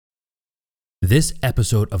This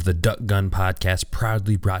episode of the Duck Gun Podcast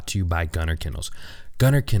proudly brought to you by Gunner Kennels.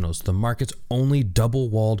 Gunner Kennels, the market's only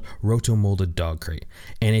double-walled, roto-molded dog crate,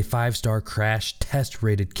 and a 5-star crash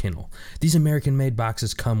test-rated kennel. These American-made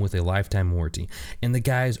boxes come with a lifetime warranty, and the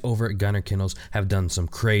guys over at Gunner Kennels have done some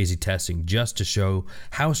crazy testing just to show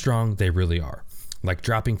how strong they really are, like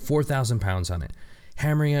dropping 4,000 pounds on it,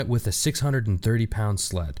 hammering it with a 630-pound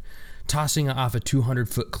sled, tossing it off a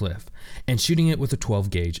 200-foot cliff, and shooting it with a 12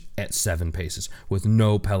 gauge at 7 paces with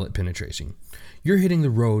no pellet penetration. You're hitting the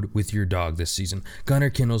road with your dog this season. Gunner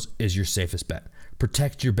Kennels is your safest bet.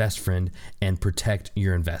 Protect your best friend and protect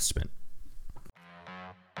your investment.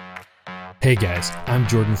 Hey guys, I'm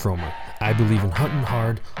Jordan Fromer. I believe in hunting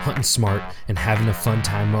hard, hunting smart, and having a fun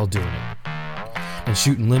time while doing it. And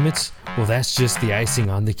shooting limits, well, that's just the icing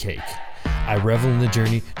on the cake. I revel in the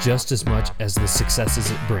journey just as much as the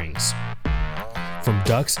successes it brings. From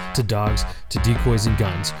ducks to dogs to decoys and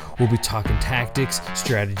guns, we'll be talking tactics,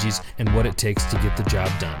 strategies, and what it takes to get the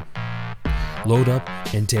job done. Load up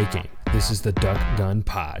and take aim. This is the Duck Gun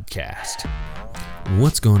Podcast.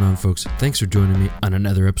 What's going on, folks? Thanks for joining me on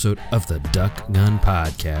another episode of the Duck Gun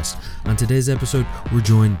Podcast. On today's episode, we're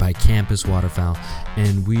joined by Campus Waterfowl,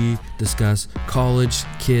 and we discuss college,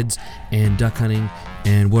 kids, and duck hunting,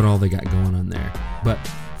 and what all they got going on there. But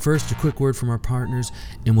first, a quick word from our partners,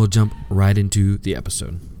 and we'll jump right into the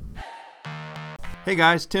episode. Hey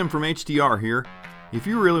guys, Tim from HTR here. If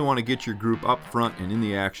you really want to get your group up front and in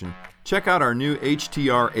the action, check out our new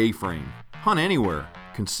HTR A-frame. Hunt anywhere,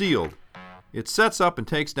 concealed. It sets up and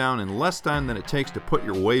takes down in less time than it takes to put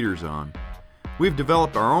your waders on. We've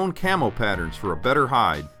developed our own camo patterns for a better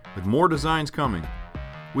hide, with more designs coming.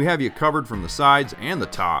 We have you covered from the sides and the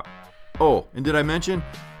top. Oh, and did I mention,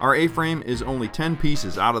 our A-frame is only 10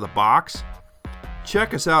 pieces out of the box?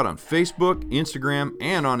 Check us out on Facebook, Instagram,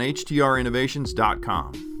 and on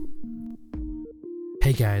htrinnovations.com.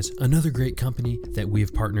 Hey guys, another great company that we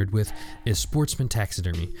have partnered with is Sportsman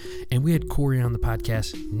Taxidermy, and we had Corey on the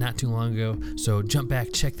podcast not too long ago, so jump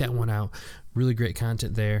back, check that one out. Really great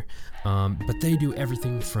content there, but they do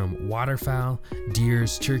everything from waterfowl,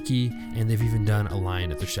 deers, turkey, and they've even done a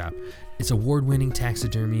lion at their shop. It's award-winning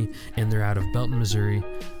taxidermy, and they're out of Belton, Missouri.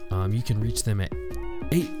 You can reach them at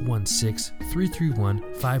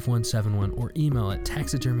 816-331-5171 or email at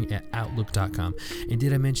taxidermy@outlook.com. And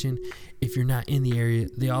did I mention, if you're not in the area,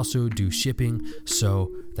 they also do shipping,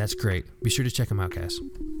 so that's great. Be sure to check them out, guys.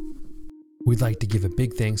 We'd like to give a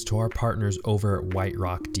big thanks to our partners over at White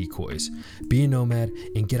Rock Decoys. Be a nomad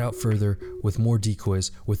and get out further with more decoys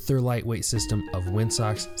with their lightweight system of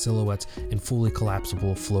windsocks, silhouettes, and fully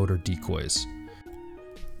collapsible floater decoys.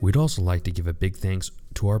 We'd also like to give a big thanks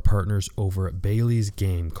to our partners over at Bailey's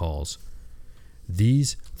Game Calls.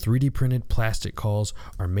 These 3D printed plastic calls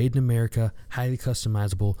are made in America, highly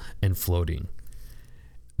customizable, and floating.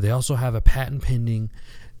 They also have a patent pending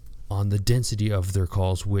on the density of their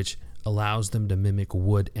calls, which allows them to mimic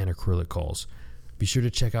wood and acrylic calls. Be sure to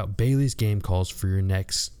check out Bailey's Game Calls for your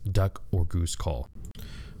next duck or goose call.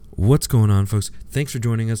 What's going on, folks? Thanks for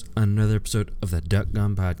joining us on another episode of the Duck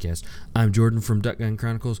Gun Podcast. I'm Jordan from Duck Gun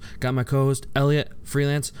Chronicles. Got my co-host Elliot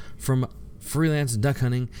Freelance from Freelance Duck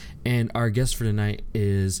Hunting, and our guest for tonight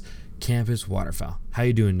is Campus Waterfowl. How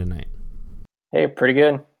you doing tonight? Hey, pretty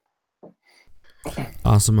good.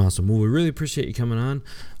 Awesome. Well, we really appreciate you coming on.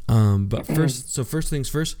 But first things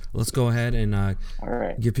first, let's go ahead and All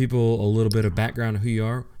right. give people a little bit of background of who you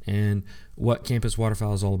are and what Campus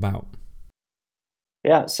Waterfowl is all about.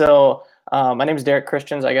 Yeah, so my name is Derek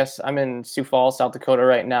Christians. I guess I'm in Sioux Falls, South Dakota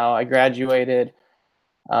right now. I graduated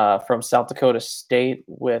from South Dakota State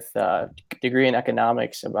with a degree in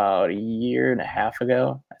economics about a year and a half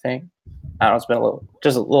ago, I think. I don't know, it's been a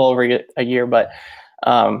little over a year, but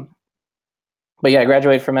yeah, I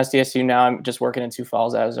graduated from SDSU. Now I'm just working in Sioux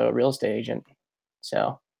Falls as a real estate agent.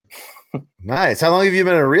 So nice. How long have you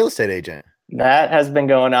been a real estate agent? That has been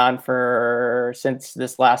going on since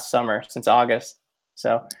this last summer, since August.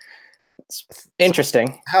 So it's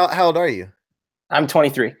interesting. How old are you? I'm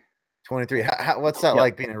 23. 23. What's that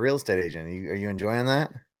like being a real estate agent? Are you enjoying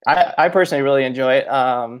that? I personally really enjoy it.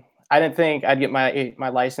 I didn't think I'd get my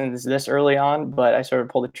license this early on, but I sort of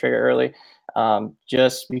pulled the trigger early.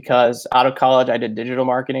 Just because out of college, I did digital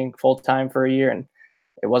marketing full time for a year, and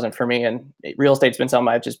it wasn't for me. And real estate's been something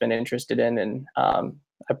I've just been interested in, and I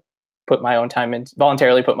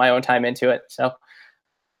voluntarily put my own time into it. So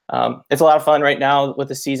it's a lot of fun right now with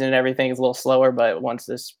the season and everything. It's a little slower, but once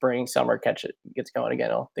the spring, summer gets going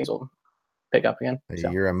again, things will pick up again.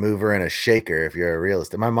 So. You're a mover and a shaker if you're a real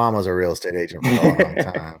estate. My mom was a real estate agent for a long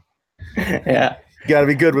time. Yeah, you got to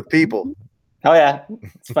be good with people. Oh yeah,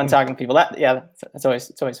 it's fun talking to people. It's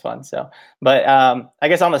always fun. So, but I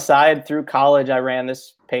guess on the side through college, I ran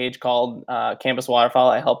this page called Campus Waterfowl.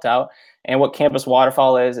 I helped out, and what Campus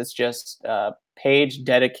Waterfowl is, it's just a page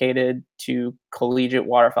dedicated to collegiate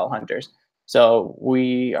waterfowl hunters. So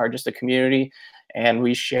we are just a community, and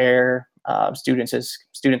we share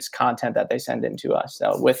students content that they send in to us.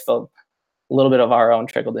 So with a little bit of our own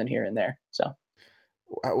trickled in here and there. So.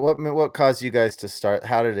 What caused you guys to start?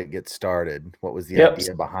 How did it get started? What was the Yep.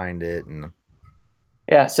 idea behind it? And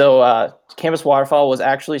Yeah, so Campus Waterfall was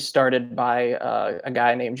actually started by a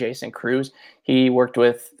guy named Jason Cruz. He worked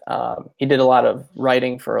with, he did a lot of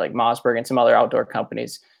writing for like Mossberg and some other outdoor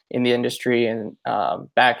companies in the industry, and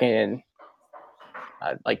back in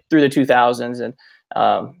like through the 2000s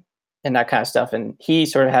and that kind of stuff. And he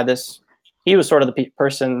sort of had this, he was sort of the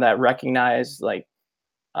person that recognized like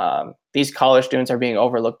these college students are being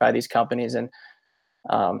overlooked by these companies, and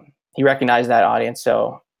he recognized that audience.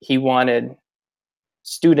 So he wanted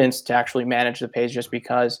students to actually manage the page, just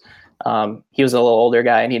because he was a little older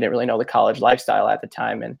guy and he didn't really know the college lifestyle at the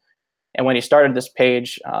time. And when he started this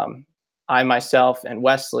page, I myself and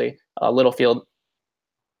Wesley Littlefield,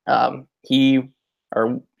 he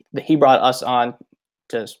brought us on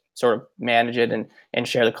to sort of manage it and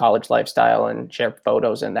share the college lifestyle and share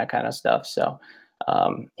photos and that kind of stuff. So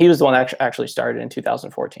he was the one that actually started in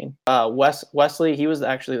 2014. Wesley, he was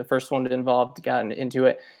actually the first one to get into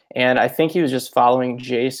it. And I think he was just following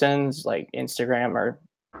Jason's like Instagram or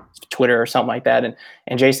Twitter or something like that.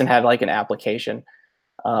 And Jason had like an application.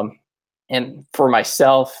 And for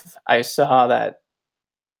myself, I saw that,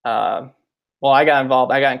 I got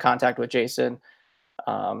involved. I got in contact with Jason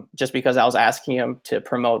just because I was asking him to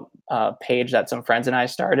promote a page that some friends and I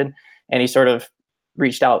started. And he sort of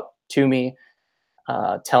reached out to me,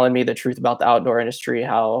 telling me the truth about the outdoor industry,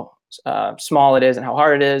 how small it is and how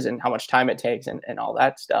hard it is and how much time it takes and all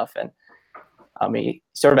that stuff. And he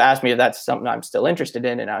sort of asked me if that's something I'm still interested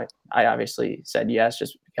in. And I obviously said yes,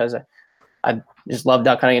 just because I just love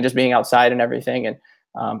duck hunting and just being outside and everything. And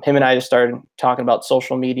him and I just started talking about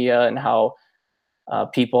social media and how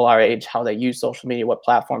people our age, how they use social media, what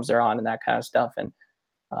platforms they're on and that kind of stuff. And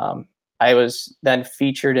I was then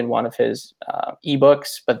featured in one of his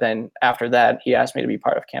ebooks, but then after that, he asked me to be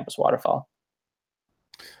part of Campus Waterfall.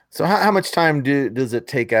 So how much time does it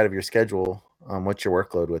take out of your schedule? What's your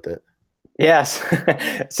workload with it? Yes.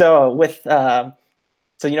 So with, so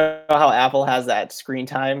you know how Apple has that screen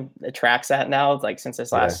time, it tracks that now, like since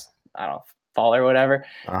this last, I don't know, fall or whatever.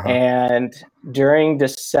 And during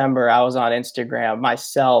December, I was on Instagram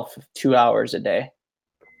myself 2 hours a day.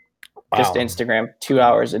 Wow. Just Instagram, 2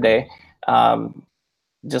 hours a day.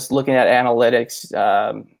 Just looking at analytics,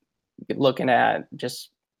 looking at just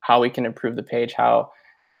how we can improve the page, how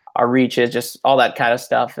our reach is, just all that kind of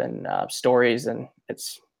stuff, and stories. And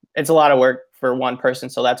it's a lot of work for one person.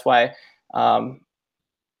 So that's why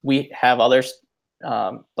we have others,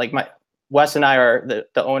 like Wes and I are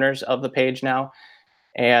the owners of the page now,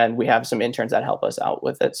 and we have some interns that help us out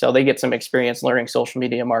with it. So they get some experience learning social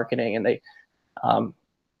media marketing, and they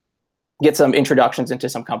get some introductions into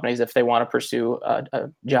some companies if they want to pursue a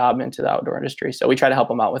job into the outdoor industry. So we try to help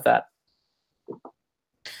them out with that.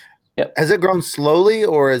 Yep. Has it grown slowly,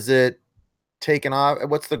 or is it taken off?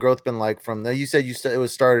 What's the growth been like from there? You said it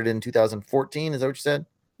was started in 2014. Is that what you said?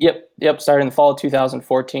 Yep. Started in the fall of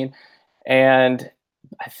 2014. And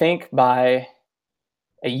I think by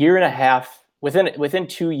a year and a half, within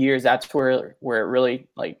 2 years, that's where it really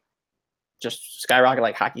like just skyrocket,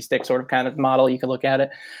 like hockey stick sort of kind of model. You could look at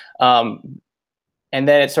it. And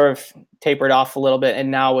then it sort of tapered off a little bit. And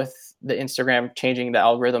now with the Instagram changing the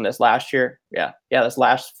algorithm this last year, this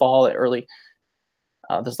last fall,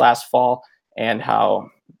 this last fall, and how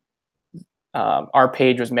our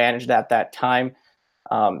page was managed at that time,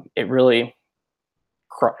 it really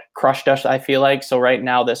crushed us, I feel like. So right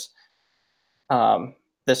now, this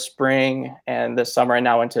spring and this summer and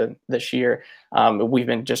now into this year, we've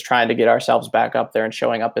been just trying to get ourselves back up there and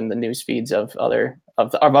showing up in the news feeds of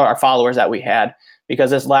our followers that we had, because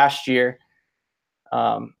this last year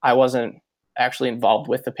I wasn't actually involved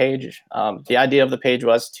with the page. The idea of the page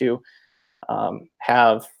was to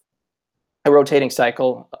have a rotating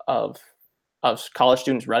cycle of college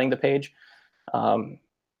students running the page.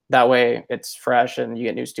 That way it's fresh and you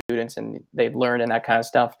get new students and they've learned and that kind of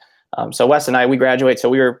stuff. So Wes and I, we graduate, so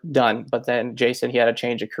we were done. But then Jason, he had a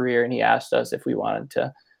change of career, and he asked us if we wanted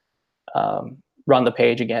to run the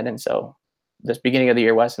page again. And so this beginning of the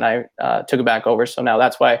year, Wes and I took it back over. So now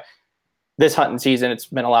that's why this hunting season, it's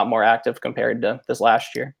been a lot more active compared to this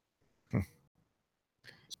last year.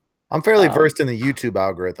 I'm fairly versed in the YouTube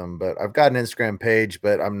algorithm, but I've got an Instagram page,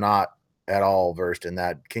 but I'm not at all versed in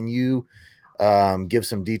that. Can you give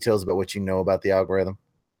some details about what you know about the algorithm?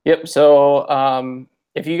 Yep. So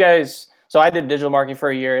if you guys, so I did digital marketing for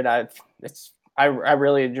a year, and I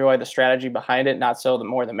really enjoy the strategy behind it, not so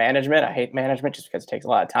more the management. I hate management just because it takes a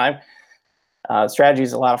lot of time. Strategy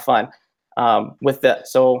is a lot of fun. With that,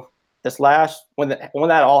 so this last when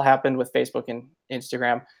that all happened with Facebook and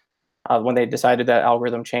Instagram, when they decided that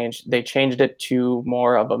algorithm changed, they changed it to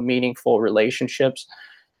more of a meaningful relationships.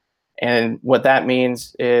 And what that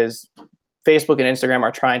means is Facebook and Instagram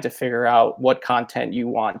are trying to figure out what content you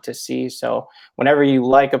want to see. So whenever you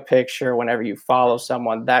like a picture, whenever you follow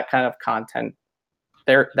someone, that kind of content,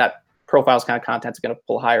 that profile's kind of content is going to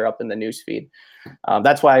pull higher up in the newsfeed.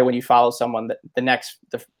 That's why when you follow someone,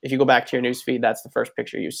 if you go back to your newsfeed, that's the first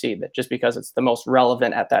picture you see. That just because it's the most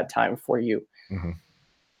relevant at that time for you.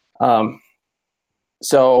 Mm-hmm.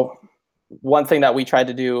 So one thing that we tried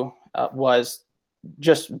to do was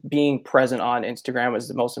just being present on Instagram is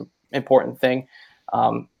the most important thing.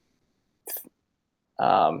 The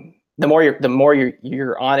more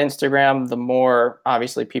you're on Instagram, the more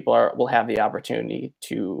obviously people will have the opportunity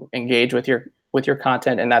to engage with your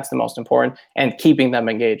content, and that's the most important. And keeping them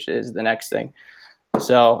engaged is the next thing.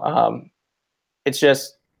 So it's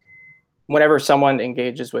just whenever someone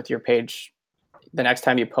engages with your page, the next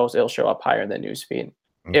time you post, it'll show up higher in the newsfeed.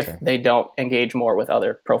 Okay. If they don't engage more with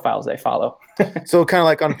other profiles they follow. So kind of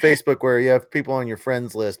like on Facebook where you have people on your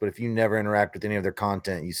friends list, but if you never interact with any of their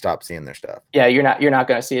content, you stop seeing their stuff. Yeah, you're not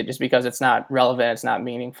going to see it just because it's not relevant, it's not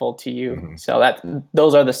meaningful to you. Mm-hmm. So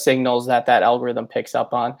those are the signals that algorithm picks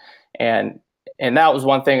up on. And that was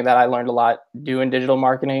one thing that I learned a lot doing digital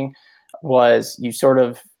marketing was you sort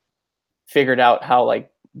of figured out how like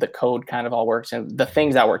the code kind of all works and the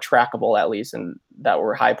things that were trackable at least and that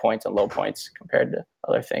were high points and low points compared to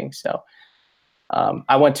other things. So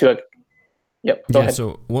I went to go ahead.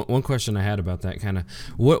 So one question I had about that kind of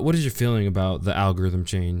what is your feeling about the algorithm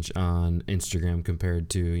change on Instagram compared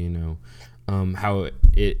to, how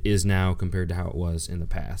it is now compared to how it was in the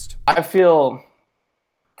past? I feel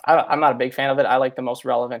I'm not a big fan of it. I like the most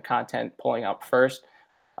relevant content pulling up first.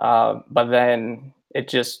 But then it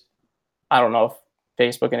just, I don't know if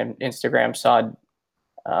Facebook and Instagram saw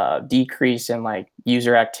a decrease in like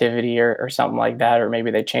user activity or something like that, or maybe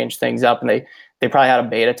they changed things up and they probably had a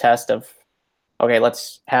beta test of, okay,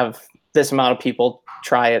 let's have this amount of people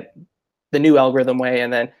try it the new algorithm way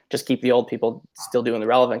and then just keep the old people still doing the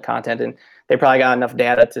relevant content. And they probably got enough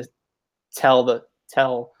data to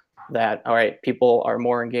tell that, all right, people are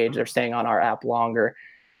more engaged, they're staying on our app longer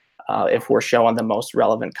if we're showing the most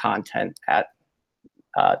relevant content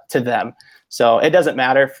to them. So it doesn't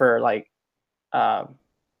matter for like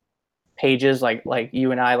pages like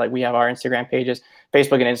you and I, like we have our Instagram pages.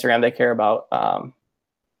 Facebook and Instagram, they care about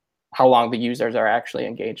how long the users are actually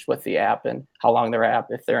engaged with the app and how long their app,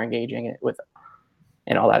 if they're engaging it with,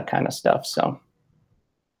 and all that kind of stuff. So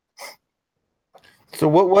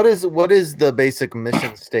what is the basic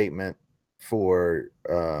mission statement for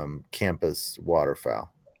Campus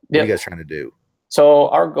Waterfowl? What are you guys trying to do? So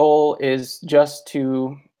our goal is just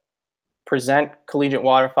to present collegiate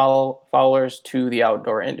waterfowlers to the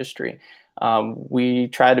outdoor industry. We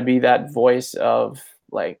try to be that voice of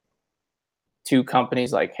like to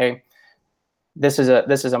companies like, hey, this is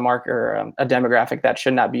a marker, a demographic that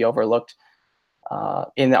should not be overlooked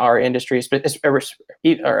in our industry,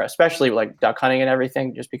 especially like duck hunting and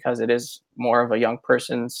everything, just because it is more of a young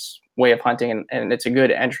person's way of hunting and it's a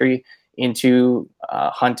good entry into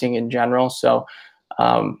hunting in general. So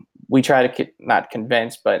we try to not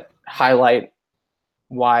convince, but highlight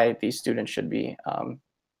why these students should be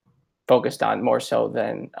focused on more so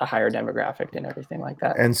than a higher demographic and everything like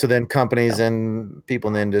that. And so then companies and people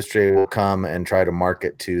in the industry will come and try to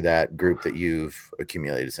market to that group that you've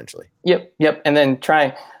accumulated essentially. Yep. And then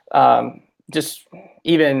try just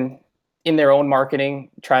even in their own marketing,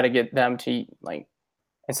 try to get them to like,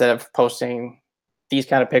 instead of posting these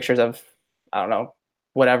kind of pictures of, I don't know,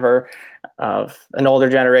 whatever, of an older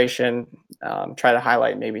generation, try to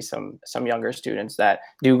highlight maybe some younger students that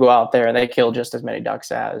do go out there and they kill just as many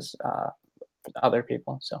ducks as other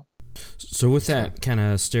people. So with that kind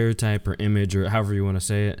of stereotype or image or however you want to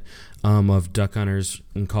say it, of duck hunters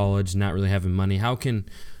in college not really having money, how can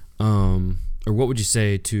or what would you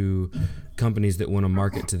say to companies that want to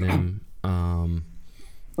market to them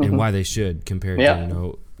and why they should compared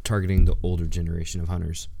to targeting the older generation of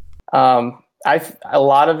hunters? A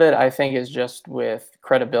lot of it I think is just with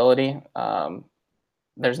credibility.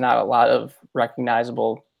 There's not a lot of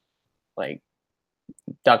recognizable like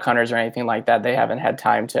duck hunters or anything like that. They haven't had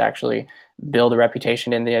time to actually build a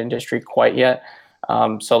reputation in the industry quite yet.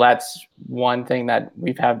 So that's one thing that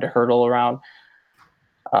we've had to hurdle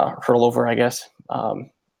over, I guess.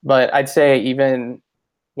 But I'd say even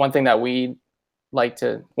one thing that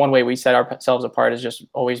one way we set ourselves apart is just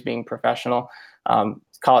always being professional.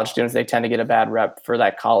 College students, they tend to get a bad rep for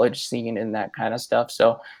that college scene and that kind of stuff.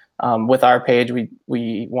 So with our page,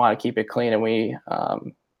 we want to keep it clean, and we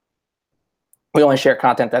only share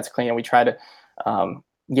content that's clean, and we try to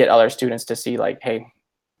get other students to see like, hey,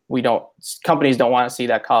 companies don't want to see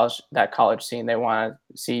that college scene. They want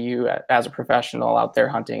to see you as a professional out there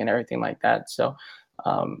hunting and everything like that. So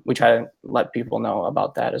we try to let people know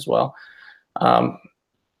about that as well.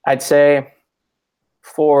 I'd say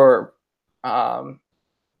for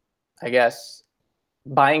I guess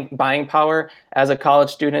buying power as a college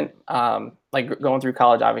student, like going through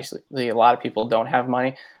college, obviously a lot of people don't have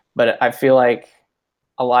money, but I feel like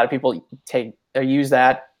a lot of people use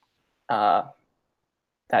that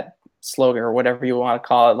that slogan or whatever you want to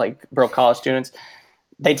call it, like broke college students.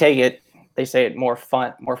 They say it more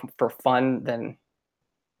for fun than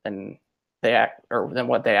than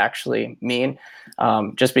what they actually mean.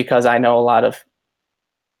 Just because I know a lot of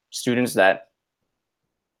students that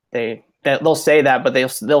they'll say that, but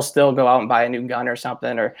they'll still go out and buy a new gun or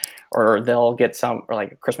something, or they'll get or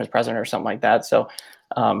like a Christmas present or something like that. So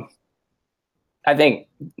I think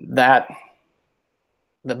that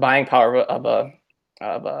the buying power of a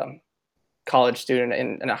college student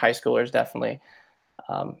and a high schooler is definitely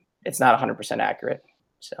it's not 100% accurate.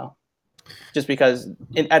 So just because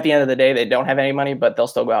at the end of the day they don't have any money, but they'll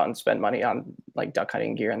still go out and spend money on like duck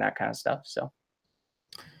hunting gear and that kind of stuff.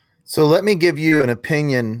 So let me give you an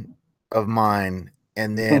opinion of mine,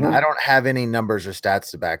 and then I don't have any numbers or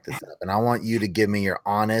stats to back this up, and I want you to give me your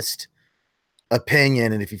honest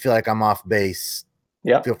opinion, and if you feel like I'm off base,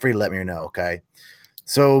 feel free to let me know. Okay.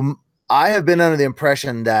 So I have been under the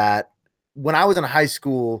impression that when I was in high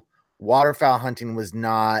school, waterfowl hunting was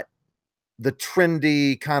not the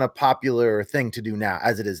trendy kind of popular thing to do now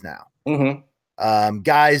as it is now.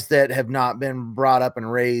 Guys that have not been brought up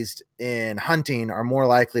and raised in hunting are more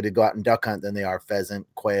likely to go out and duck hunt than they are pheasant,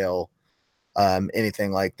 quail,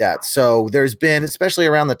 anything like that. So there's been, especially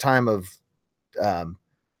around the time of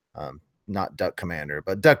not Duck Commander,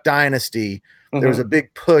 but Duck Dynasty, there was a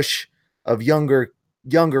big push of younger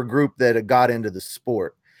group that got into the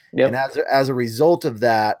sport. And as a result of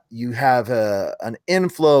that, you have an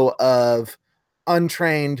inflow of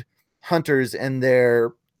untrained hunters in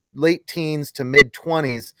their late teens to mid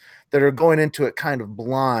 20s that are going into it kind of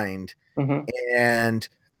blind and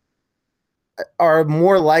are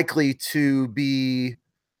more likely to be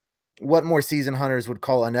what more seasoned hunters would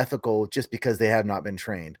call unethical just because they have not been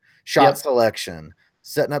trained. Shot selection,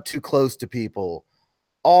 setting up too close to people,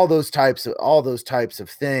 all those types of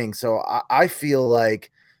things. So I feel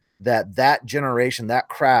like that generation, that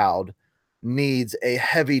crowd needs a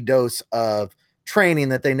heavy dose of training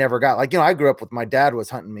that they never got. Like, I grew up with my dad was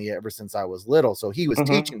hunting me ever since I was little. So he was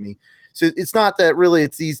teaching me. So it's not that really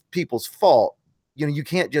it's these people's fault. You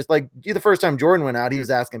can't just like the first time Jordan went out, he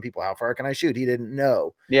was asking people, how far can I shoot? He didn't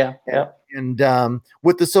know. And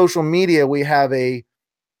with the social media, we have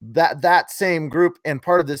that same group. And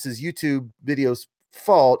part of this is YouTube videos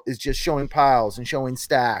fault is just showing piles and showing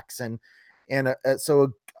stacks. And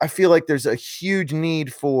so I feel like there's a huge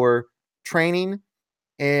need for training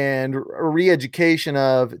and a re-education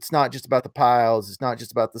of it's not just about the piles. It's not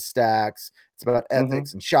just about the stacks. It's about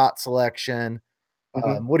ethics and shot selection.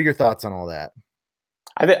 What are your thoughts on all that?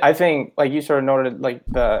 I think like you sort of noted, like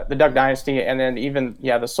the Duck Dynasty and then even,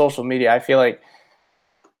 the social media, I feel like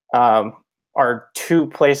are two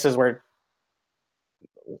places where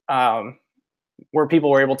people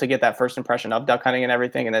were able to get that first impression of duck hunting and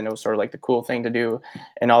everything. And then it was sort of like the cool thing to do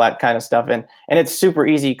and all that kind of stuff. And it's super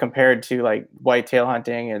easy compared to like whitetail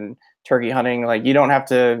hunting and turkey hunting. Like you don't have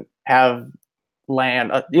to have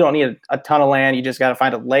land. You don't need a ton of land. You just got to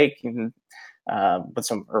find a lake and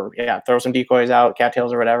throw some decoys out,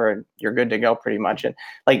 cattails or whatever, and you're good to go pretty much. And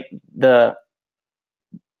like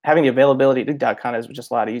having the availability to duck hunt is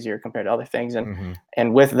just a lot easier compared to other things.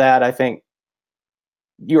 And with that, I think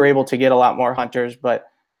you were able to get a lot more hunters, but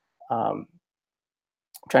I'm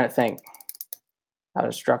trying to think how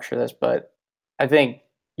to structure this, but I think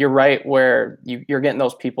you're right where you're getting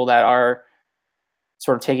those people that are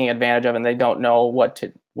sort of taking advantage of, and they don't know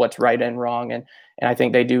what's right and wrong. And I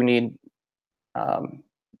think they do need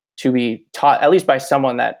to be taught at least by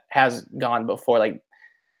someone that has gone before. Like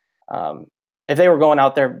if they were going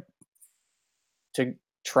out there to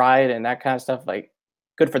try it and that kind of stuff, like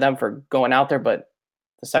good for them for going out there. But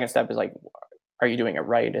the second step is like, are you doing it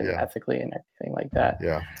right and ethically and everything like that.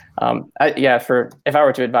 If I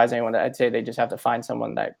were to advise anyone, I'd say they just have to find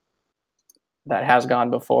someone that has gone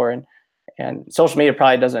before, and social media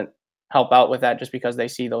probably doesn't help out with that, just because they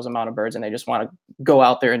see those amount of birds and they just want to go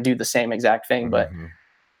out there and do the same exact thing. But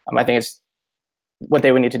I think it's what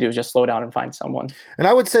they would need to do is just slow down and find someone. And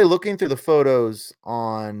I would say, looking through the photos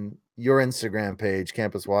on your Instagram page,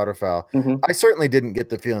 Campus Waterfowl, I certainly didn't get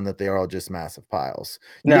the feeling that they are all just massive piles.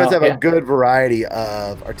 You guys have a good variety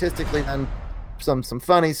of artistically done, some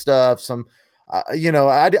funny stuff, some I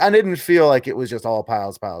didn't feel like it was just all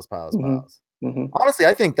piles. Honestly,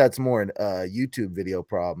 I think that's more a YouTube video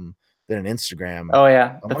problem than an Instagram. Oh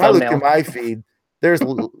yeah. When I look at my feed, there's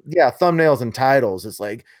thumbnails and titles. It's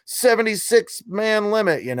like 76 man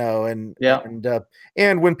limit, and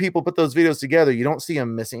when people put those videos together, you don't see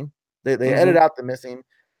them missing. They edit out the missing.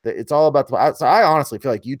 It's all about so I honestly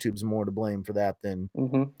feel like YouTube's more to blame for that than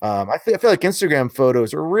I feel like Instagram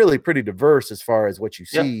photos are really pretty diverse as far as what you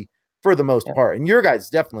see for the most part. And your guys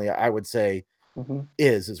definitely, I would say,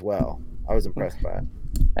 is as well. I was impressed by it.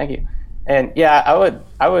 Thank you. And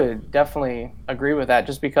I would definitely agree with that,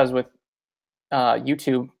 just because with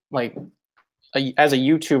YouTube, like as a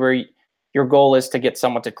YouTuber, your goal is to get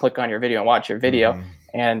someone to click on your video and watch your video.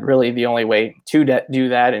 And really the only way to do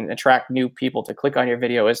that and attract new people to click on your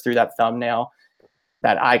video is through that thumbnail,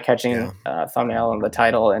 that eye-catching thumbnail and the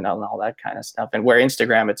title and all that kind of stuff. And where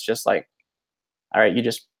Instagram, it's just like, all right, you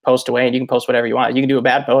just post away and you can post whatever you want. You can do a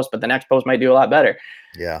bad post, but the next post might do a lot better.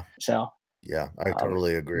 Yeah. So. Yeah, I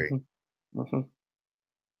totally agree.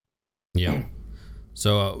 Yeah.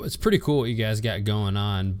 So it's pretty cool what you guys got going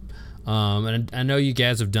on. And I know you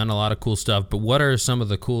guys have done a lot of cool stuff, but what are some of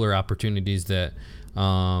the cooler opportunities that,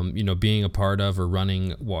 being a part of or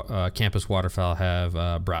running Campus Waterfowl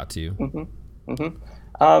have brought to you?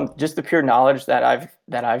 Just the pure knowledge that I've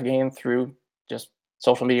gained through just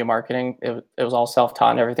social media marketing. It was all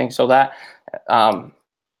self-taught and everything. So that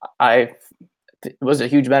it was a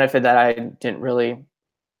huge benefit that I didn't really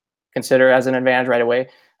consider as an advantage right away.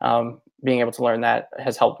 Being able to learn that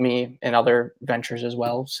has helped me in other ventures as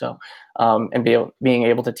well. So, and being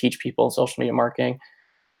able to teach people social media marketing.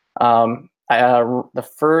 I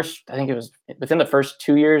think it was within the first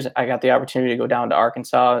 2 years, I got the opportunity to go down to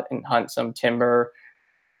Arkansas and hunt some timber,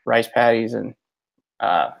 rice paddies, and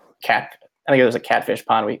I think it was a catfish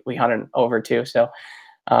pond we hunted over too. So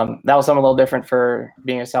that was something a little different for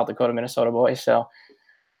being a South Dakota, Minnesota boy. So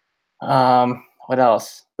what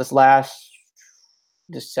else? This last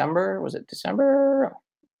December, was it December?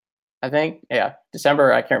 I think,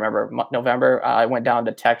 December. I can't remember. November. I went down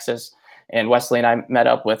to Texas, and Wesley and I met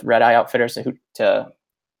up with Red Eye Outfitters to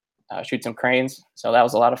shoot some cranes. So that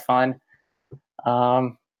was a lot of fun.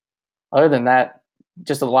 Other than that,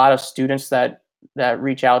 just a lot of students that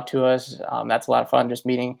reach out to us. That's a lot of fun, just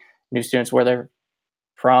meeting new students, where they're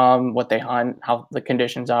from, what they hunt, how the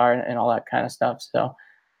conditions are, and all that kind of stuff. So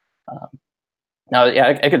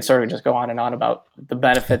I could sort of just go on and on about the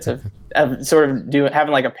benefits of sort of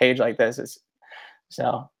having like a page like this.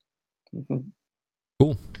 Cool.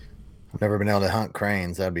 I've never been able to hunt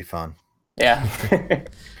cranes. That'd be fun. Yeah.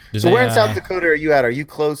 So where in South Dakota are you at? Are you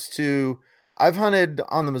close to? I've hunted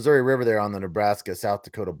on the Missouri River there on the Nebraska-South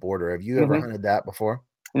Dakota border. Have you ever hunted that before?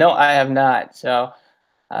 No, I have not. So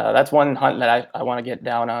that's one hunt that I want to get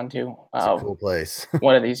down onto. It's a cool place.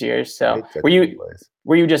 One of these years. So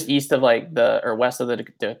were you just east of or west of the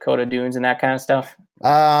Dakota Dunes and that kind of stuff?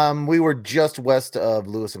 We were just west of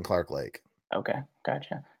Lewis and Clark Lake. Okay,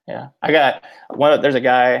 gotcha. Yeah, I got there's a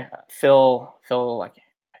guy, Phil, like,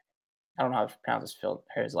 I don't know how to pronounce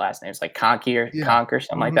his last name. It's like Conk or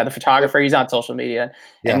something like that. The photographer, he's on social media,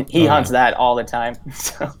 and he hunts that all the time.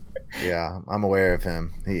 So. Yeah, I'm aware of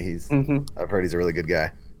him. He's I've heard he's a really good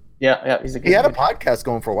guy. Yeah, he's a good. He had a podcast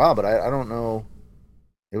going for a while, but I don't know.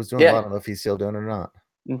 It was doing a lot. I don't know if he's still doing it or not.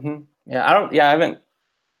 Yeah, I haven't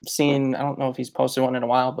seen. I don't know if he's posted one in a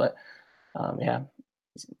while, but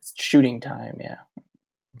it's shooting time. Yeah,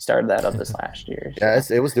 started that up this last year. So. Yeah,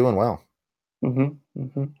 it was doing well.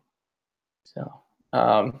 So,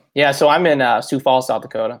 so I'm in Sioux Falls, South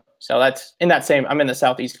Dakota. So that's I'm in the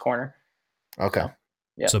southeast corner. Okay.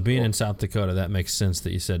 Yeah. So being in South Dakota, that makes sense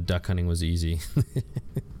that you said duck hunting was easy.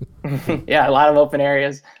 Yeah, a lot of open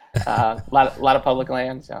areas, a lot of public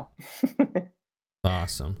land. So.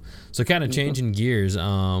 Awesome. So kind of changing gears.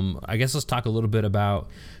 I guess let's talk a little bit about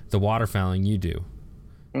the waterfowling you do.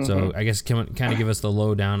 So I guess kind of give us the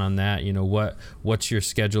lowdown on that. You know, what's your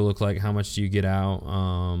schedule look like? How much do you get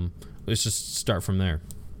out? Let's just start from there.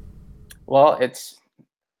 Well,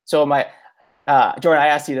 Jordan, I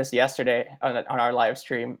asked you this yesterday on our live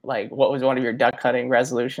stream, like what was one of your duck hunting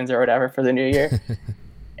resolutions or whatever for the new year?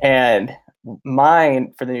 And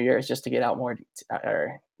mine for the new year is just to get out more,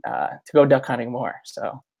 to go duck hunting more.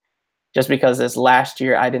 So just because this last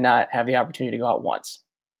year I did not have the opportunity to go out once.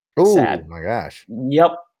 Oh Sad. my gosh.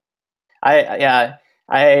 Yep. I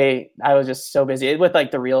was just so busy with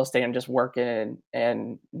like the real estate and just working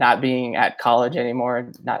and not being at college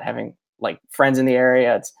anymore, not having like friends in the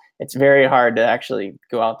area. It's very hard to actually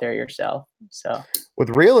go out there yourself. So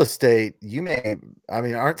with real estate,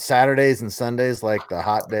 aren't Saturdays and Sundays like the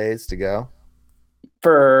hot days to go?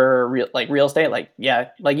 For real estate, like you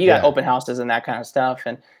got open houses and that kind of stuff.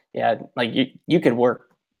 And like you could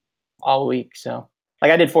work all week. So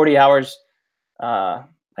like I did 40 hours, I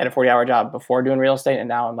had a 40-hour job before doing real estate, and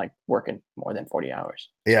now I'm like working more than 40 hours.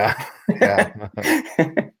 Yeah. Yeah.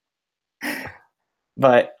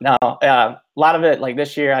 But no, a lot of it, like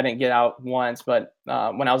this year, I didn't get out once, but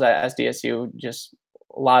when I was at SDSU, just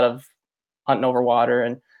a lot of hunting over water,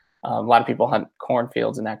 and a lot of people hunt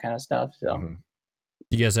cornfields and that kind of stuff. So,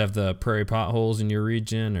 You guys have the prairie potholes in your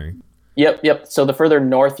region, or? Yep. So the further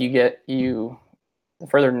north you go,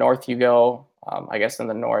 I guess in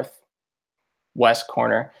the northwest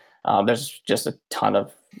corner, there's just a ton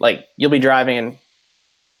of, like, you'll be driving and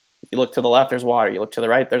you look to the left, there's water. You look to the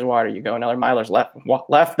right, there's water. You go another mile, there's left,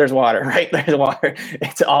 there's water. Right, there's water.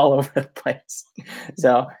 It's all over the place.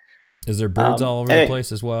 So, is there birds all over the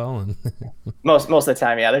place as well? most of the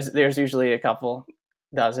time, yeah. There's usually a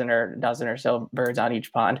dozen or so birds on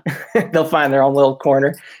each pond. They'll find their own little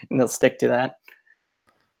corner and they'll stick to that.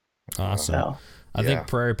 Awesome. So, I think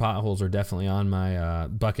prairie potholes are definitely on my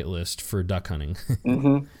bucket list for duck hunting.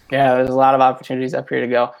 Yeah, there's a lot of opportunities up here to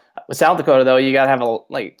go. With South Dakota, though, you got to have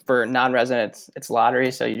for non-residents, it's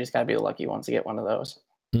lottery, so you just got to be the lucky ones to get one of those.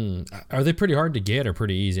 Are they pretty hard to get or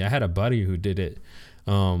pretty easy? I had a buddy who did it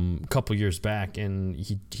a couple years back, and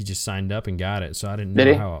he just signed up and got it, so I didn't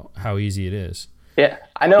know how easy it is. Yeah,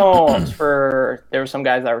 I know there were some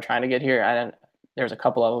guys that were trying to get here. There was a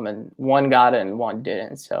couple of them, and one got it and one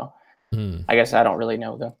didn't, so I guess I don't really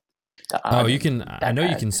know them. You can. I know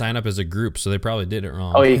you can sign up as a group, so they probably did it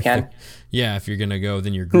wrong. Oh, you can. Yeah, if you're gonna go,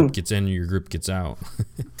 then your group gets in, and your group gets out.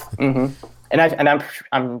 And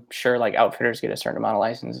I'm sure like outfitters get a certain amount of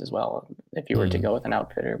license as well if you were to go with an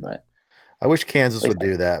outfitter. But I wish Kansas would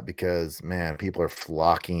do that because man, people are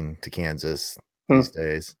flocking to Kansas these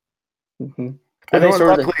days.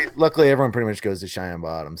 Luckily, everyone pretty much goes to Cheyenne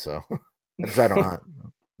Bottom, so I don't hunt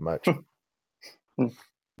much.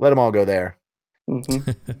 Let them all go there.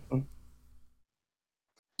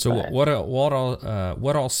 So what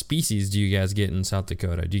all species do you guys get in South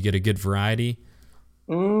Dakota? Do you get a good variety?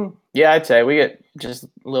 Yeah, I'd say we get just a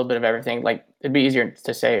little bit of everything. Like it'd be easier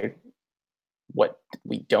to say what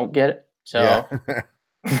we don't get. So yeah.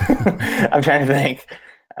 I'm trying to think.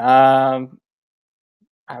 I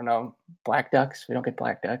don't know. Black ducks. We don't get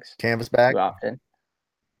black ducks. Canvasback. Too often.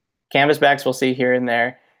 Canvasbacks we'll see here and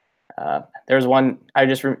there. There's one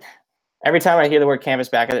every time I hear the word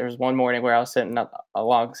canvasback, there was one morning where I was sitting up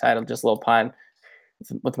alongside of just a little pond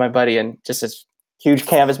with my buddy, and just this huge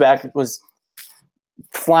canvasback was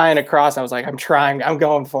flying across. I was like, I'm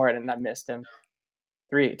going for it, and I missed him.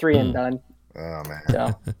 Three and done. Oh man.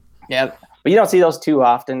 So yeah, but you don't see those too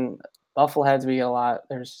often. Buffleheads we get a lot.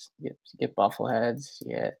 You get buffleheads.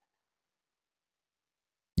 You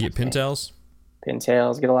get pintails.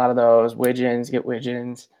 Pintails, get a lot of those. Widgeons, get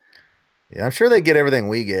widgeons. Yeah, I'm sure they get everything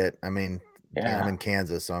we get. I mean, I'm in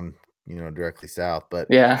Kansas, so I'm directly south. But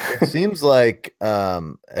it seems like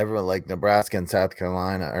everyone like Nebraska and South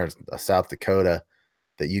Carolina or South Dakota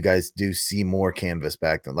that you guys do see more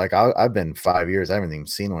canvasback than like I've been 5 years. I haven't even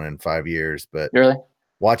seen one in 5 years. But really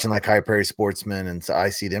watching like High Prairie Sportsmen, and so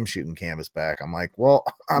I see them shooting canvasback. I'm like, well,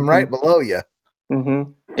 I'm right below you.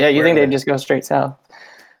 Yeah, you think they'd just go straight south?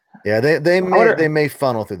 Yeah, they may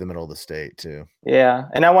funnel through the middle of the state too. Yeah,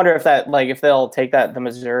 and I wonder if if they'll take that the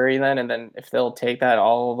Missouri then, and then if they'll take that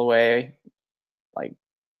all the way. Like,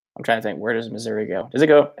 I'm trying to think, where does Missouri go? Does it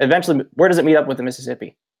go eventually? Where does it meet up with the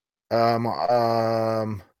Mississippi? I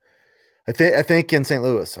think in St.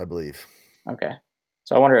 Louis, I believe. Okay,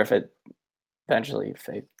 so I wonder if it eventually, if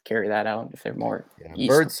they carry that out, if they're more east.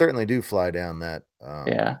 Birds certainly do fly down that.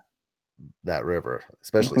 That river,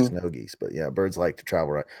 especially snow geese. But yeah, birds like to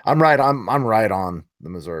travel right. I'm right on the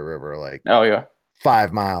Missouri River, like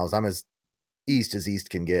 5 miles. I'm as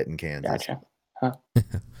east can get in Kansas. Gotcha. Huh.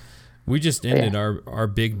 We just ended our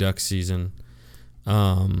big duck season,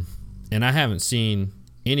 and I haven't seen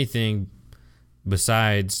anything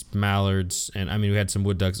besides mallards, and I mean we had some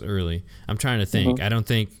wood ducks early. I'm trying to think. I don't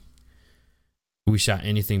think we shot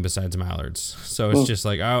anything besides mallards. So it's just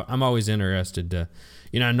like I'm always interested to,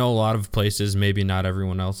 I know a lot of places, maybe not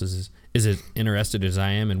everyone else is as interested as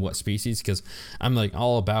I am in what species, because I'm like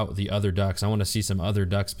all about the other ducks. I want to see some other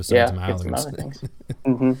ducks besides mallards. Get some other things.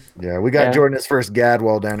 Yeah, we got Jordan his first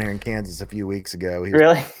gadwall down here in Kansas a few weeks ago. He was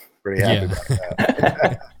really pretty happy about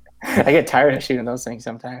that. I get tired of shooting those things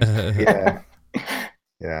sometimes. Yeah.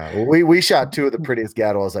 Well, we shot 2 of the prettiest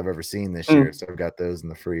gadwalls I've ever seen this year, so I've got those in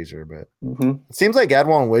the freezer. But it seems like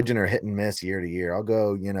gadwall and widgeon are hit and miss year to year. I'll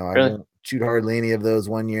go, I won't shoot hardly any of those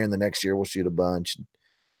one year, and the next year we'll shoot a bunch.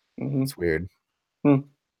 It's weird.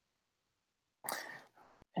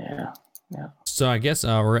 Yeah. So I guess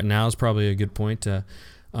right now is probably a good point to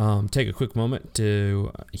take a quick moment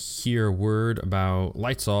to hear a word about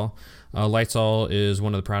Lightsol. Lightsol is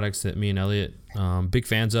one of the products that me and Elliot big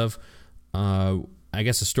fans of. I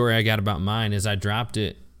guess the story I got about mine is I dropped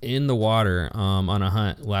it in the water on a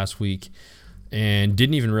hunt last week and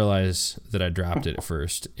didn't even realize that I dropped it at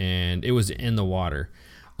first, and it was in the water.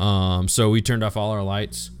 So we turned off all our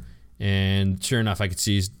lights, and sure enough, I could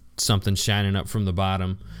see something shining up from the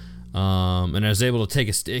bottom. And I was able to take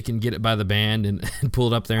a stick and get it by the band and pull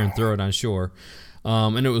it up there and throw it on shore.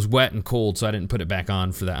 And it was wet and cold, so I didn't put it back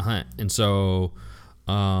on for that hunt. And so,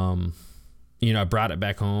 I brought it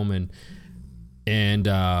back home, and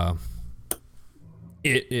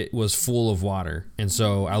it was full of water. And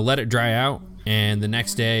so I let it dry out, and the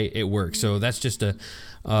next day it worked. So that's just a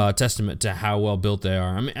testament to how well built they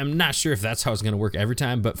are. I'm not sure if that's how it's going to work every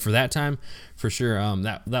time, but for that time, for sure,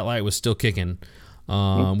 that light was still kicking,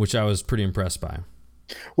 which I was pretty impressed by.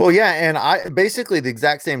 Well, yeah, and I basically the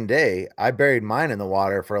exact same day I buried mine in the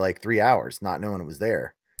water for like 3 hours, not knowing it was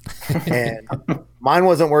there. And mine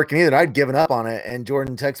wasn't working either. I'd given up on it, and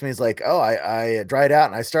Jordan texted me. He's like, "Oh, I dried out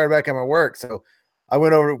and I started back at my work." So I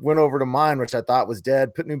went over to mine, which I thought was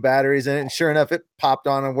dead. Put new batteries in it, and sure enough, it popped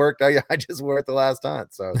on and worked. I just wore it the last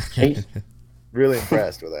hunt, so really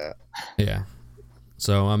impressed with that. Yeah.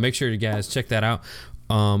 So make sure you guys check that out.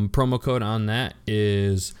 Promo code on that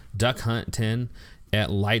is duckhunt10 at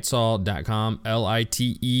lightsall.com,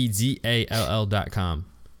 LITEZALL.com.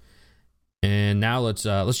 And now let's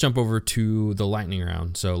jump over to the lightning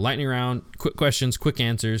round. So lightning round, quick questions, quick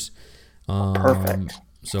answers. Perfect.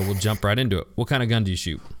 So we'll jump right into it. What kind of gun do you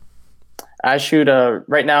shoot? I shoot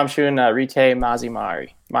right now I'm shooting a Rite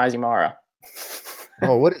Mazimara.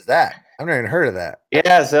 Oh, what is that? I've never even heard of that.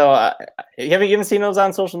 Yeah, so you haven't seen those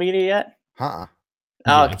on social media yet?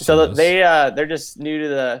 So they're just new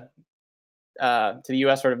to the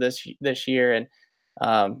US sort of this year, and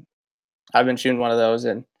I've been shooting one of those,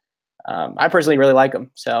 and I personally really like them.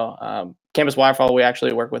 So Campus Waterfowl, we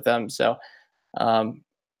actually work with them. So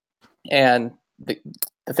and the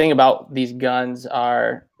thing about these guns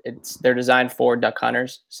are they're designed for duck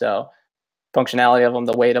hunters. So functionality of them,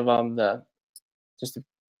 the weight of them, the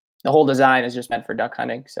whole design is just meant for duck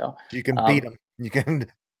hunting. So you can beat them. You can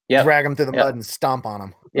drag them through the mud and stomp on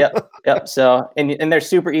them. Yep. So and they're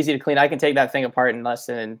super easy to clean. I can take that thing apart in less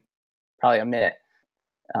than probably a minute.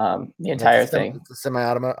 The entire thing. It's a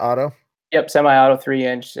semi-auto. Yep, semi-auto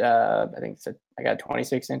 3-inch. I think I got a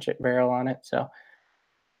 26-inch barrel on it. So,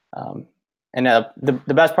 and the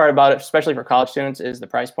best part about it, especially for college students, is the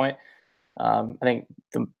price point. I think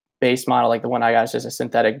the base model, like the one I got, is just a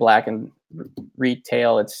synthetic black, and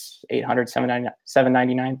retail it's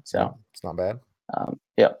 $799. So it's not bad.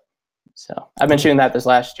 Yep. So I've been shooting that this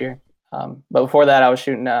last year. But before that, I was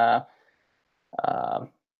shooting what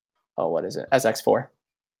is it? SX4.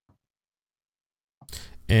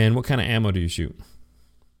 And what kind of ammo do you shoot?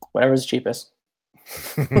 Whatever's cheapest.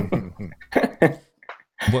 What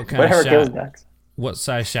kind Whatever of kills shot? ducks. What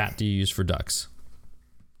size shot do you use for ducks?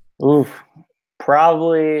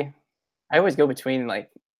 Probably. I always go between like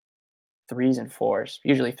 3s and 4s.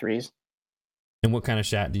 Usually 3s. And what kind of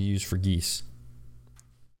shot do you use for geese?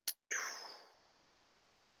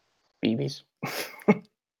 BBs.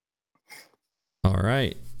 All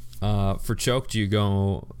right. For choke, do you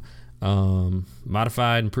go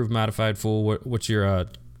modified, improved, modified, full? What's your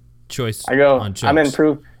choice? On chokes? I'm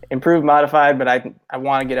improved, modified, but I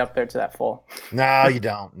want to get up there to that full. No, you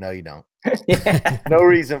don't. Yeah. No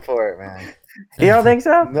reason for it, man. You don't think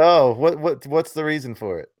so? No. What's the reason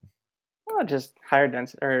for it? Well, just higher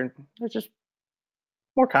density, or it's just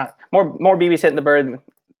more BBs hitting the bird.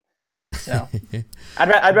 So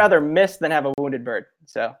I'd rather miss than have a wounded bird.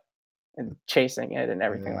 So, and chasing it and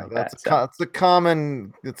everything like that. It's a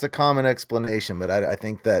common explanation, but I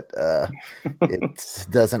think that it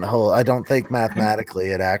doesn't hold. I don't think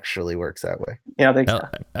mathematically it actually works that way. You don't think so?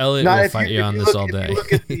 Elliot will fight you on this all day. If you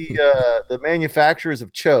look at the manufacturers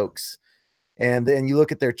of chokes, and then you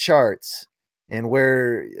look at their charts, and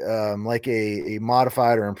where like a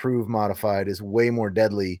modified or improved modified is way more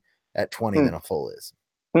deadly at 20 than a full is.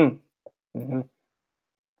 Mm-hmm.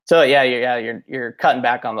 So you're cutting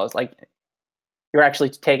back on those. Like you're actually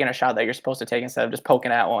taking a shot that you're supposed to take instead of just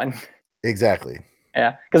poking at one. Exactly.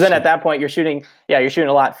 Yeah, because then at that point you're shooting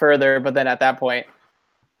a lot further. But then at that point,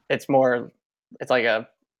 it's like a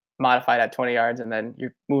modified at 20 yards, and then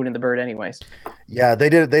you're moving the bird anyways. Yeah, they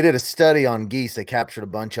did a study on geese. They captured a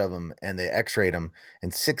bunch of them and they x-rayed them,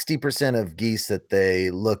 and 60% of geese that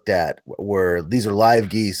they looked at these are live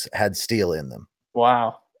geese, had steel in them.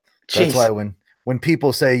 Wow. So that's why when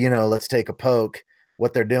people say, let's take a poke,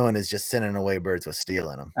 what they're doing is just sending away birds with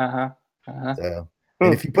steel in them. So,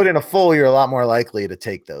 and if you put in a full, you're a lot more likely to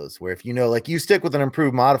take those, where if like you stick with an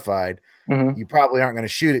improved modified, you probably aren't going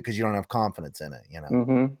to shoot it because you don't have confidence in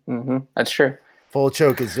it, That's true. Full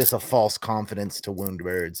choke is just a false confidence to wound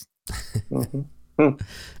birds.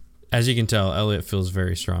 As you can tell, Elliot feels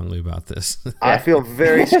very strongly about this. I feel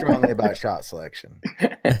very strongly about shot selection.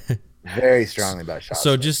 Very strongly about shot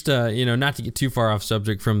So selection. just, not to get too far off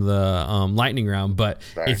subject from the lightning round, but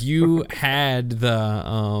if you had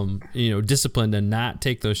the, discipline to not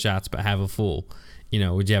take those shots but have a full,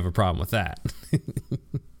 would you have a problem with that?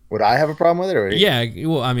 Would I have a problem with it? Or yeah,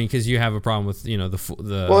 well, I mean, because you have a problem with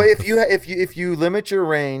the well, if you limit your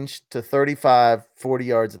range to 35, 40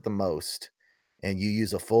 yards at the most, and you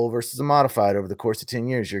use a full versus a modified over the course of 10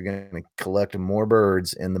 years, you're going to collect more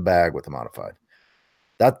birds in the bag with a modified.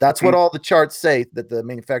 That's what all the charts say, that the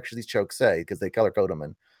manufacturers of these chokes say, because they color code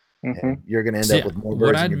them, and you're going to end up with more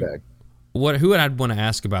birds in your bag. Who I'd want to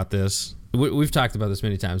ask about this? We've talked about this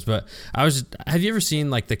many times, but have you ever seen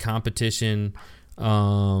like the competition?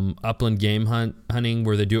 Upland game hunting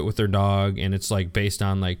where they do it with their dog, and it's like based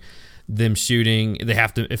on like them shooting. They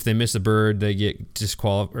have to, if they miss a bird, they get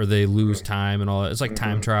disqualified or they lose time and all that. It's like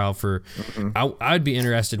time trial for. I'd be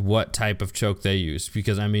interested what type of choke they use,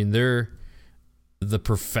 because I mean they're the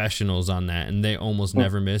professionals on that, and they almost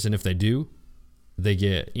never miss. And if they do, they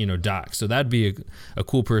get docked. So that'd be a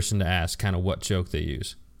cool person to ask, kind of what choke they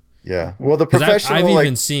use. Yeah, well, the professional. I've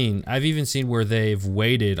even seen where they've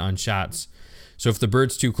waited on shots. So if the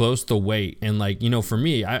bird's too close, they'll wait. And like, for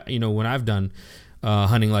me, when I've done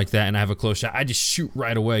hunting like that and I have a close shot, I just shoot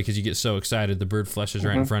right away because you get so excited. The bird flushes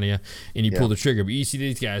right in front of you and you pull the trigger. But you see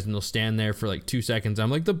these guys and they'll stand there for like 2 seconds. I'm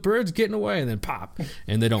like, the bird's getting away, and then pop,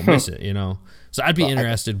 and they don't miss it, So I'd be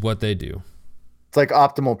interested what they do. It's like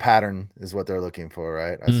optimal pattern is what they're looking for,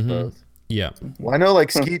 right? I suppose. Yeah. Well, I know like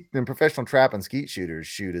skeet and professional trap and skeet shooters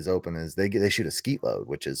shoot as open as they shoot a skeet load,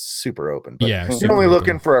 which is super open. But you're only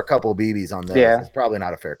looking for a couple BBs on those. Yeah. It's probably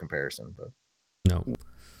not a fair comparison, but no.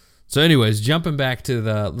 So anyways, jumping back to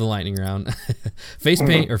the lightning round, face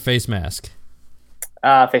paint or face mask?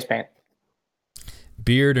 Face paint.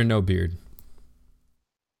 Beard or no beard?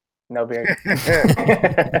 No beard.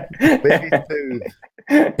 Baby smooth.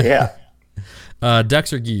 Yeah.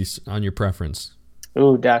 Ducks or geese on your preference?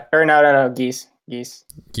 Ooh, duck. Or no, geese. Geese.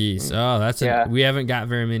 Oh, we haven't got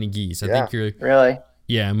very many geese. I think you're really.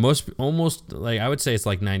 Yeah, almost like I would say it's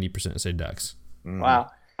like 90% say ducks. Wow.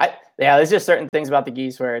 There's just certain things about the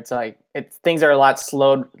geese where it's like things are a lot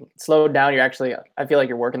slowed down. I feel like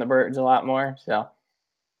you're working the birds a lot more. So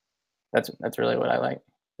that's really what I like.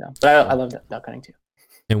 So, but I love duck hunting too.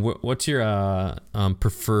 And what's your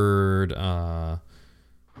preferred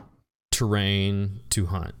terrain to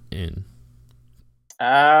hunt in?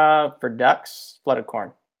 For ducks, flooded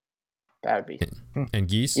corn. That would be. And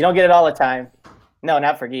geese? You don't get it all the time. No,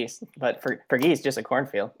 not for geese, but for geese, just a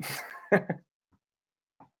cornfield.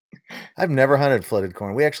 I've never hunted flooded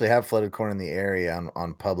corn. We actually have flooded corn in the area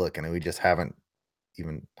on public, and we just haven't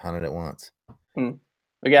even hunted it once. We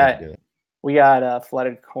got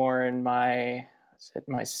flooded corn my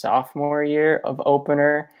sophomore year of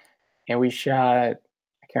opener, and we shot.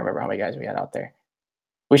 I can't remember how many guys we had out there.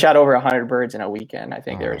 We shot over 100 birds in a weekend. I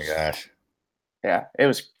think Oh my gosh. Yeah, it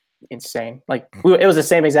was insane. Like it was the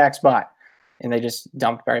same exact spot, and they just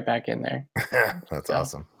dumped right back in there. That's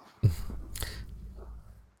awesome.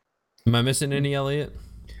 Am I missing any, Elliot?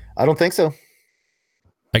 I don't think so.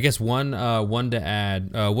 I guess one to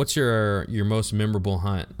add. What's your most memorable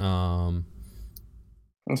hunt? Sounds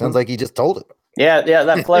like you just told it. Yeah,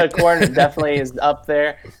 that flooded corn definitely is up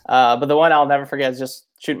there. But the one I'll never forget is just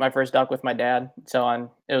shooting my first duck with my dad. So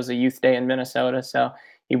it was a youth day in Minnesota. So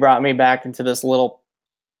he brought me back into this little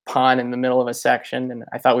pond in the middle of a section, and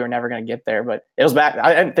I thought we were never going to get there, but it was back.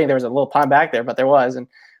 I didn't think there was a little pond back there, but there was, and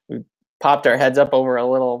we popped our heads up over a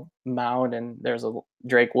little mound, and there's a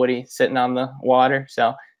Drake Woody sitting on the water.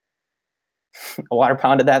 So I water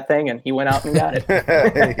pounded that thing, and he went out and got it.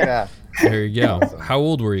 Yeah. There you go. How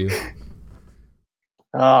old were you?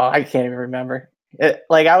 Oh, I can't even remember. I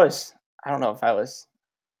don't know if I was.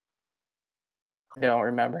 I don't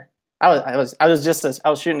remember. I was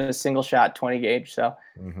shooting a single shot 20 gauge, so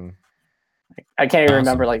I can't even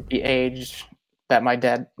remember like the age that my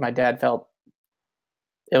dad felt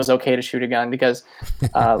it was okay to shoot a gun, because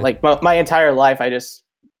like my entire life I just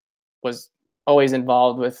was always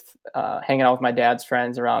involved with hanging out with my dad's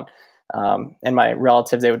friends around, and my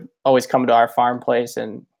relatives. They would always come to our farm place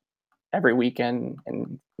and every weekend,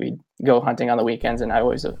 and we'd go hunting on the weekends, and I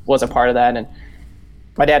always was a part of that. And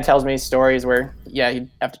my dad tells me stories where, he'd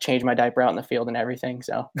have to change my diaper out in the field and everything.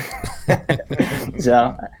 So, it's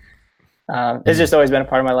just always been a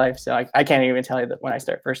part of my life. So I can't even tell you that when I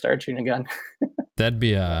first started shooting a gun. That'd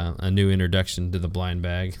be a new introduction to the blind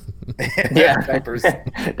bag. Yeah, diapers,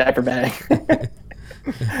 diaper bag.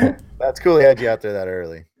 That's cool. He had you out there that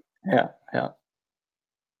early. Yeah.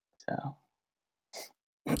 So.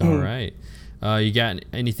 All right. You got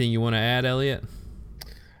anything you want to add, Elliot?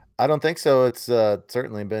 I don't think so. It's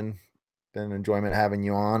certainly been an enjoyment having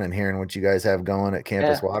you on and hearing what you guys have going at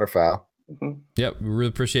Campus Waterfowl. Yep, we really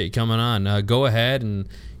appreciate you coming on. Go ahead and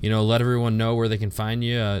let everyone know where they can find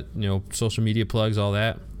you. Social media plugs, all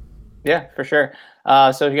that. Yeah, for sure.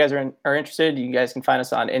 So if you guys are interested, you guys can find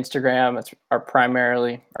us on Instagram. It's our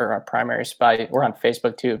primary spot. We're on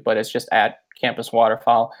Facebook too, but it's just at Campus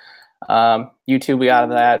Waterfowl. YouTube, we got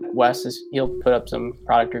that. Wes he'll put up some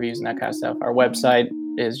product reviews and that kind of stuff. Our website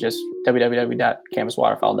is just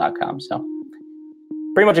www.campuswaterfowl.com. So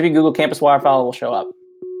pretty much if you Google Campus Waterfowl, it will show up.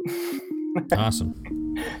 Awesome.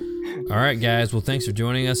 All right, guys. Well, thanks for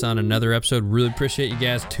joining us on another episode. Really appreciate you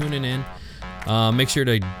guys tuning in. Make sure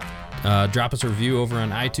to drop us a review over on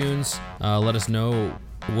iTunes. Let us know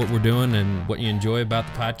what we're doing and what you enjoy about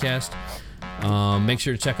the podcast. Make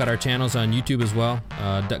sure to check out our channels on YouTube as well.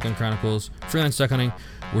 Duck Gun Chronicles, Freelance Duck Hunting.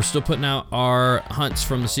 We're still putting out our hunts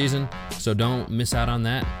from the season, so don't miss out on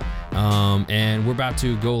that. And we're about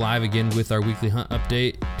to go live again with our weekly hunt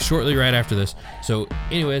update shortly right after this. So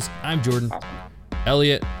anyways, I'm Jordan,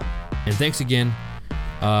 Elliot, and thanks again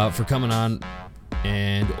for coming on,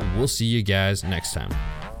 and we'll see you guys next time.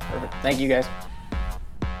 Perfect. Thank you guys.